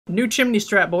New chimney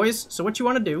strap, boys. So what you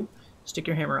want to do, stick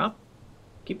your hammer up.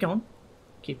 Keep going.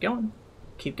 Keep going.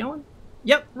 Keep going.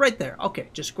 Yep, right there. Okay,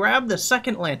 just grab the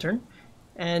second lantern.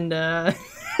 And, hang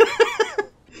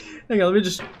on, let me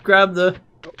just grab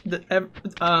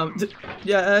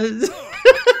yeah.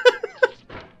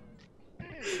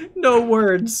 No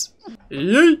words.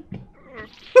 Yeet.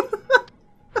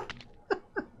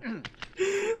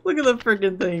 Look at the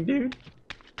freaking thing, dude.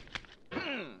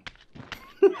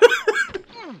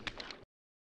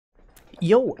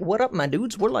 Yo, what up, my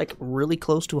dudes? We're like really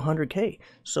close to 100K.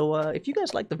 So if you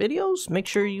guys like the videos, make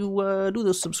sure you do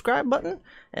the subscribe button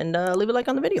and leave a like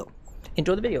on the video.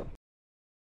 Enjoy the video.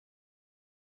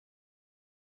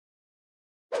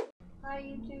 Hi,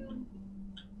 YouTube.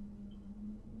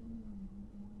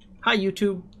 Hi,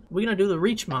 YouTube. We're gonna do the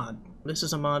Reach mod. This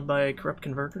is a mod by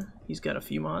CorruptConverter. He's got a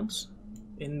few mods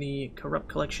in the Corrupt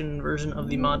Collection version of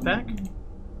the mod pack.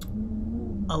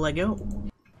 A Lego.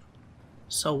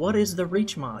 So what is the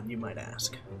Reach mod, you might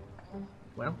ask?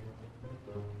 Well...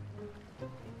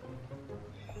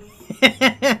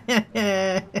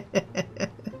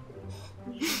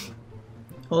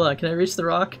 Hold on, can I reach the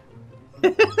rock?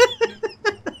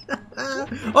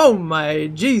 Oh my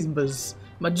jeezbas!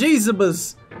 My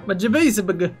jeezbas! My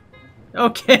jabizabag!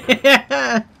 Okay!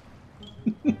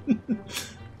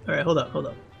 Alright, hold up, hold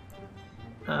up.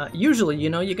 Usually, you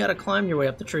know, you gotta climb your way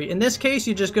up the tree. In this case,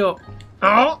 you just go...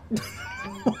 Oh!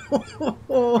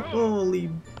 Holy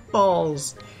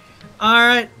balls.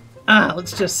 Alright.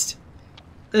 Let's just...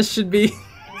 This should be...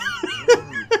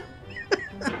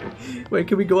 Wait,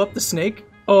 can we go up the snake?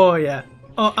 Oh, yeah.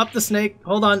 Oh, up the snake.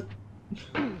 Hold on.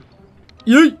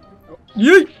 Yeet!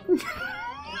 Yeet!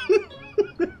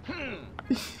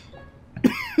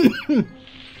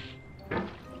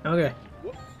 Okay.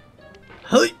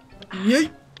 Hey!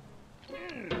 Yeet!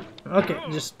 Okay,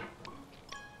 just...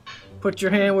 Put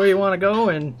your hand where you want to go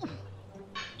and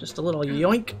just a little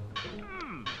yoink.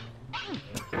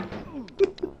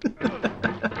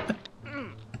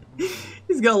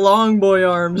 He's got long boy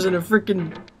arms and a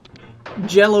freaking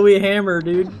jello-y hammer,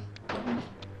 dude.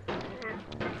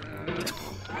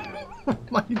 Oh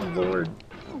my lord.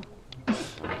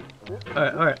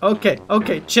 Alright,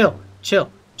 okay, chill.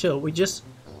 We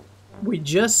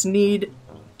just need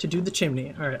to do the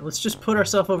chimney. Alright, let's just put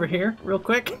ourselves over here real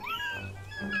quick.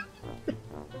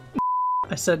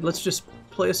 I said, let's just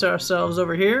place ourselves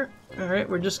over here. Alright,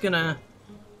 we're just gonna...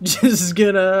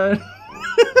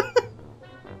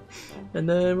 and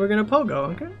then we're gonna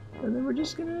pogo, okay? And then we're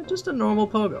just a normal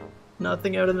pogo.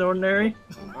 Nothing out of the ordinary.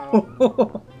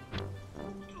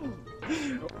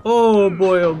 Oh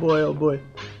boy, oh boy, oh boy.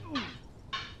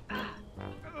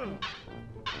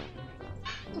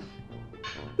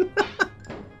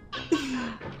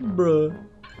 Bruh.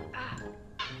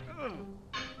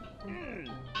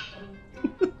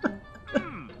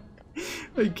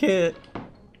 I can't.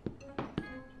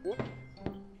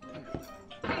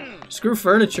 Screw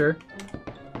furniture.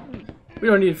 We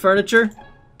don't need furniture.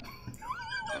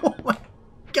 Oh my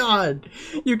god.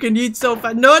 You can eat so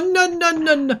fast. No, no, no,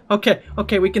 no, no. Okay,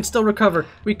 okay, we can still recover.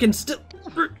 We can still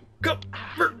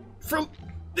recover from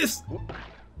this.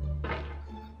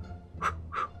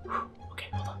 Okay,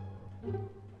 hold on.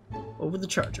 Over the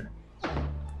charger.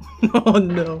 Oh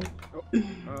no.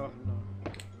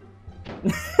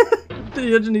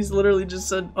 The engine's literally just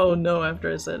said, oh no,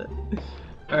 after I said it.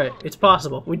 Alright, it's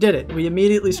possible. We did it. We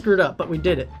immediately screwed up, but we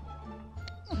did it.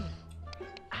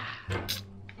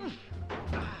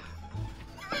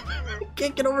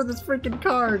 Can't get over this freaking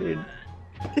car, dude.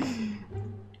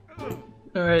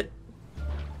 Alright.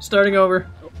 Starting over.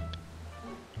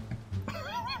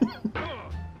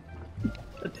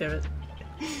 God damn it.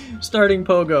 Starting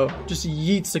pogo. Just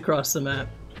yeets across the map.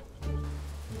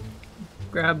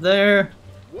 Grab there.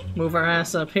 Move our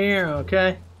ass up here,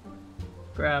 okay.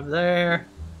 Grab there.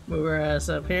 Move our ass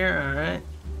up here, alright.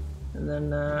 And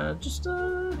then, just,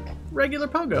 regular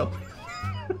pogo.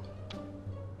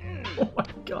 Oh my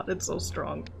god, it's so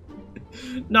strong.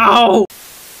 No!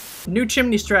 New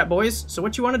chimney strap, boys. So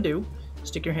what you want to do,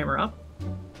 stick your hammer up.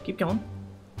 Keep going.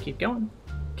 Keep going.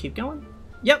 Keep going.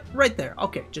 Yep, right there.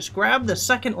 Okay, just grab the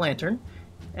second lantern.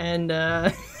 And,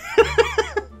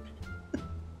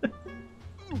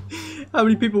 how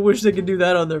many people wish they could do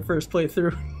that on their first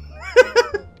playthrough?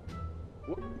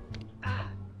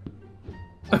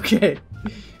 Okay.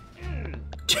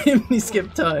 Chimney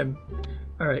skip time.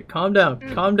 Alright, calm down.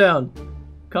 Calm down.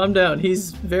 Calm down.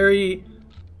 He's very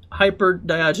hyper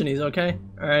Diogenes, okay?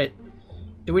 Alright.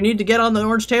 Do we need to get on the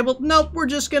orange table? Nope, we're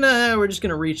just gonna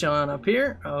reach on up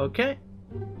here. Okay.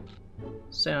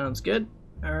 Sounds good.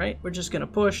 Alright, we're just gonna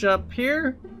push up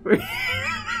here.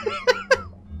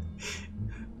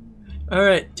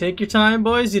 Alright, take your time,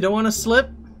 boys. You don't want to slip.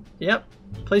 Yep.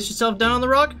 Place yourself down on the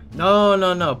rock. No,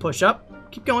 no, no. Push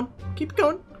up. Keep going. Keep it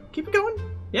going. Keep it going.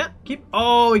 Yeah, keep.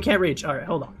 Oh, we can't reach. Alright,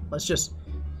 hold on. Let's just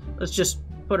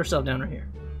put ourselves down right here.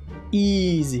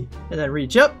 Easy. And then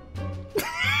reach up.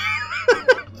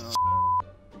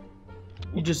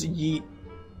 You just yeet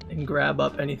and grab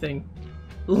up anything.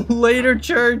 Later,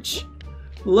 church.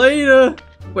 Later.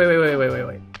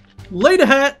 Wait. Later,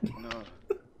 hat.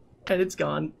 And it's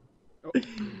gone.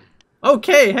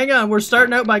 Okay, hang on. We're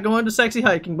starting out by going to sexy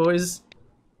hiking, boys.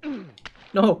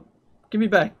 No, give me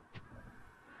back.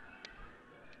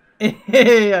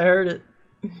 Hey, I heard it.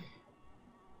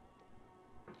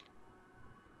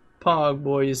 Pog,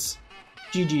 boys.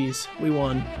 GG's. We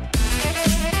won.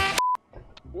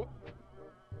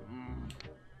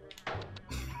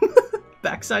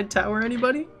 Backside tower,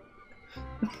 anybody?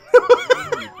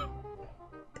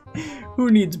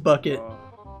 Who needs bucket?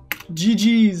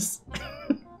 GG's.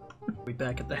 We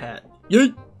back at the hat.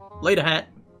 Yeet! Later, hat.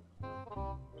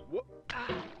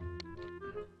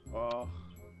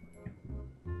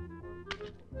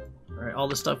 Alright, all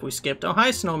the stuff we skipped. Oh,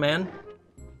 hi, snowman.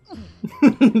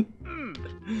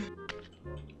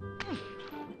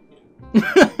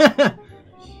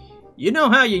 You know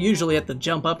how you usually have to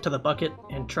jump up to the bucket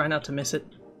and try not to miss it?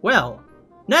 Well,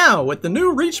 now with the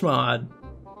new reach mod.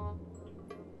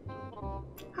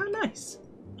 How nice.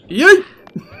 Yeet!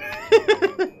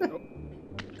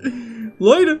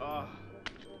 Later.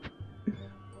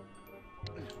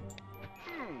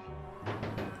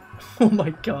 Oh my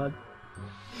god.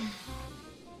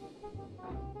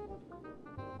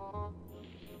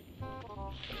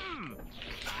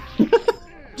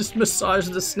 Just massage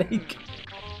the snake.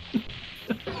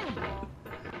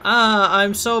 Ah,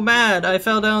 I'm so mad. I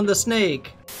fell down the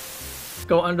snake.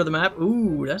 Go under the map.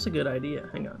 Ooh, that's a good idea.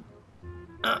 Hang on.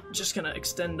 Just gonna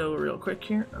extendo real quick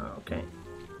here. Okay.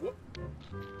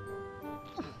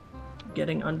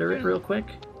 Getting under it real quick.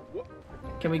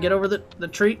 Can we get over the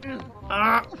tree?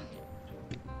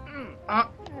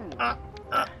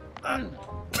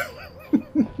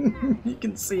 You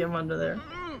can see him under there.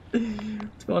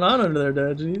 What's going on under there,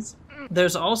 Dodgies?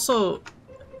 There's also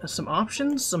some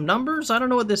options, some numbers. I don't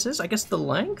know what this is. I guess the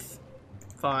length?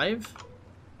 5.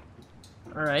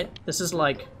 Alright. This is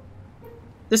like...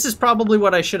 This is probably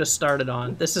what I should have started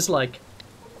on. This is like...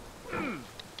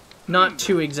 Not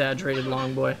too exaggerated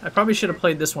long, boy. I probably should have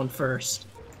played this one first.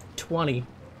 20.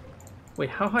 Wait,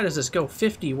 how high does this go?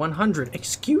 50, 100.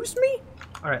 Excuse me?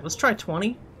 Alright, let's try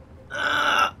 20.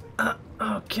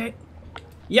 Okay.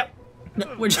 Yep.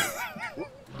 No, we're just...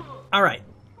 Alright.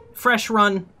 Fresh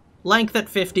run. Length at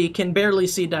 50. Can barely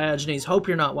see Diogenes. Hope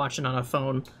you're not watching on a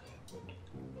phone.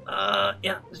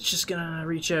 Yeah. Just gonna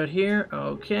reach out here.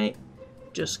 Okay.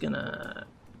 Just gonna...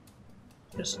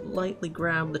 Just lightly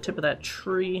grab the tip of that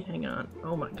tree. Hang on.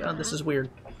 Oh my god, this is weird.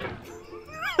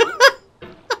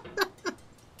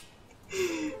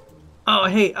 Oh,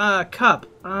 hey, Cup.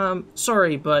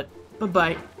 Sorry, but...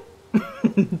 Bye-bye.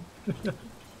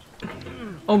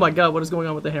 Oh my god, what is going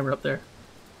on with the hammer up there?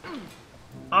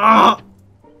 Ah!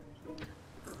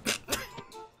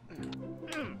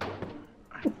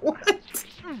 What?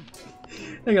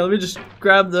 Hang on, let me just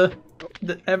grab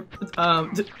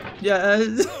yeah.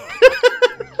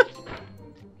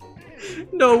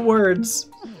 No words.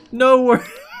 No words.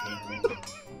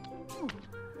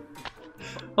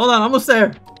 Hold on, almost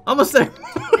there. Almost there.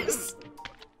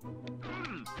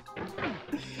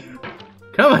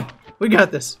 Come on, we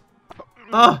got this.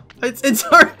 Oh, it's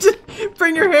hard to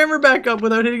bring your hammer back up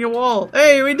without hitting a wall.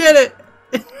 Hey, we did it.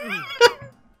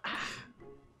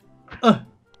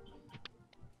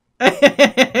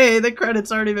 Hey, the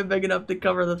credits aren't even big enough to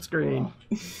cover the screen.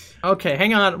 Okay,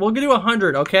 hang on. We'll do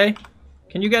 100, okay?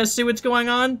 Can you guys see what's going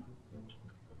on?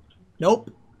 Nope.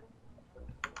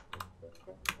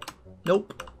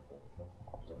 Nope.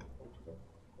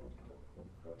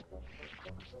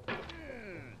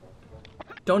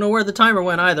 Don't know where the timer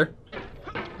went either.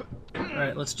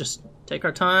 Alright, let's just take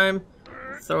our time.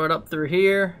 Throw it up through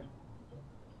here.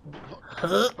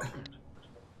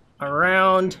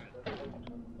 Around.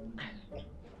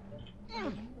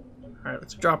 Alright,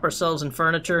 let's drop ourselves in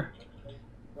furniture.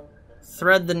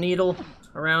 Thread the needle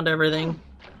around everything.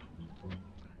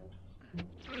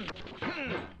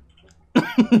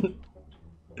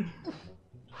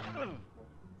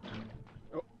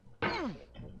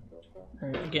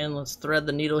 Alright, again, let's thread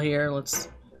the needle here. Let's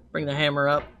bring the hammer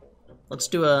up. Let's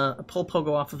do a pull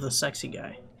pogo off of the sexy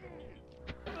guy.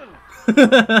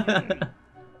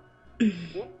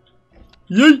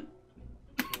 Yeet!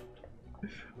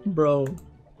 Bro.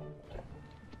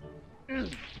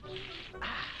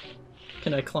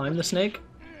 Can I climb the snake?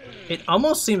 It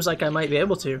almost seems like I might be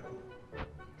able to.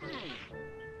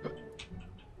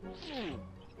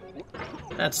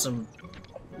 That's some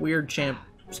weird champ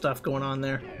stuff going on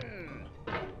there.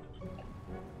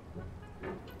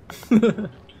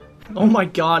 Oh my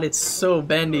god, it's so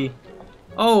bendy.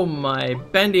 Oh my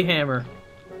bendy hammer.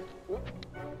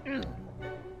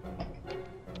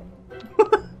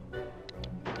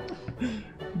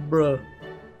 Bruh.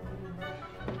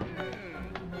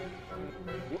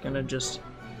 Gonna just...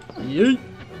 Yeet!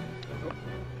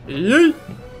 Yeet!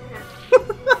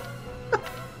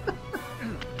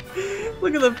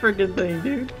 Look at the freaking thing,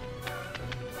 dude.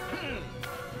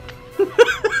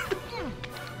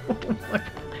 Oh my...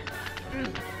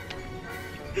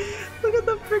 Look at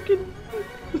the freaking...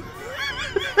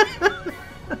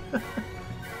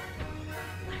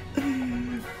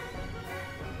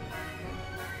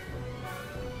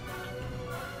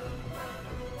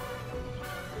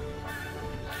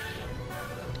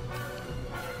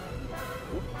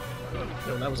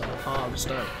 Yo, that was a hog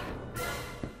start.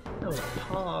 That was a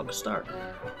hog start.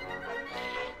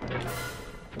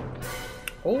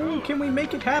 Oh, can we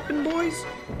make it happen, boys?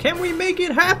 Can we make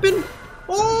it happen?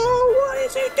 Oh, what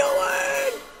is he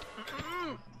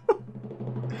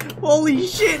doing? Holy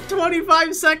shit,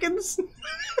 25 seconds?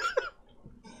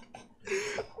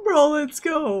 Bro, let's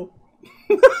go.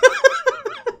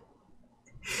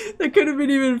 That could have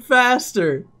been even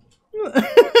faster.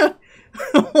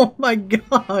 Oh my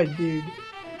god, dude.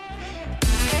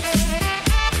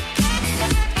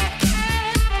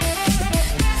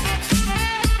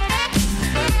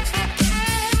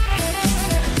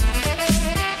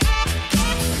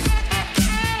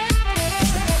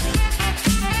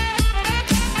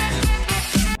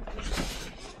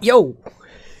 Yo!